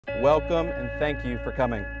welcome and thank you for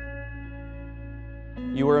coming.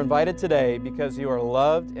 You were invited today because you are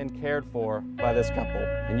loved and cared for by this couple.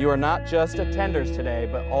 And you are not just attenders today,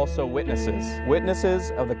 but also witnesses.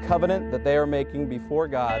 Witnesses of the covenant that they are making before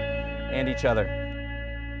God and each other.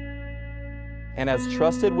 And as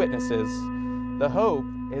trusted witnesses, the hope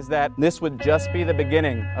is that this would just be the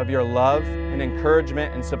beginning of your love and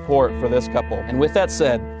encouragement and support for this couple. And with that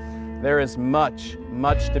said, there is much,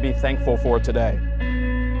 much to be thankful for today.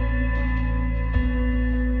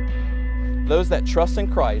 Those that trust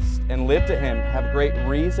in Christ and live to Him have great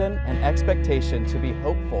reason and expectation to be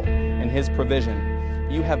hopeful in His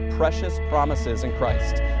provision. You have precious promises in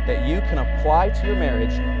Christ that you can apply to your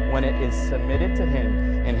marriage when it is submitted to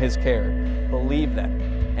Him and His care. Believe them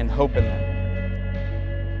and hope in them.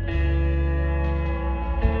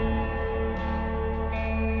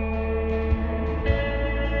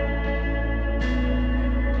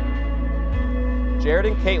 Jared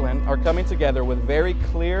and Caitlin are coming together with very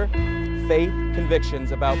clear faith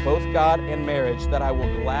convictions about both God and marriage that I will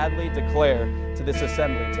gladly declare to this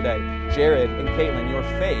assembly today. Jared and Caitlin, your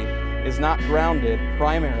faith is not grounded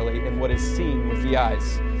primarily in what is seen with the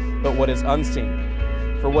eyes, but what is unseen.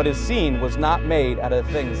 For what is seen was not made out of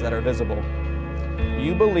things that are visible.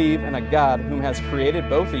 You believe in a God whom has created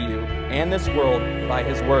both of you and this world by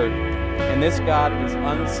His word. And this God is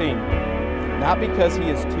unseen, not because He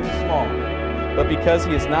is too small, but because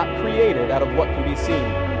He is not created out of what can be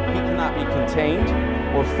seen. He cannot be contained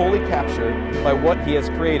or fully captured by what He has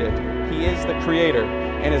created. He is the Creator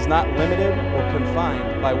and is not limited or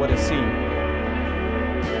confined by what is seen.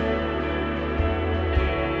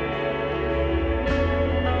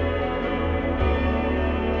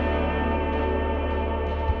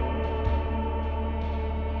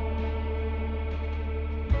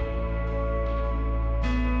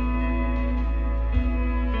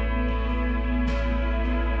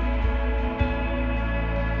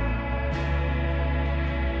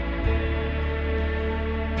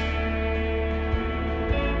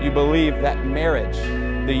 You believe that marriage,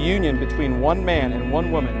 the union between one man and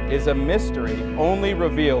one woman, is a mystery only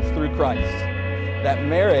revealed through Christ. That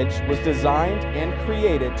marriage was designed and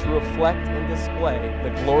created to reflect and display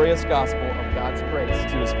the glorious gospel of God's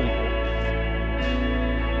grace to His people.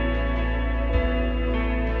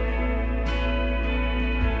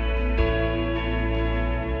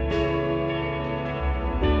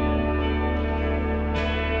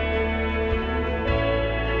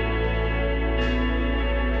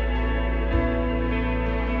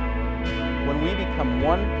 When we become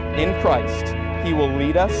one in Christ, He will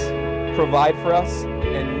lead us, provide for us,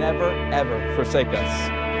 and never, ever forsake us.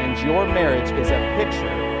 And your marriage is a picture,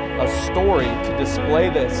 a story to display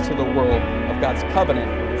this to the world of God's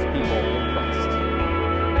covenant with His people.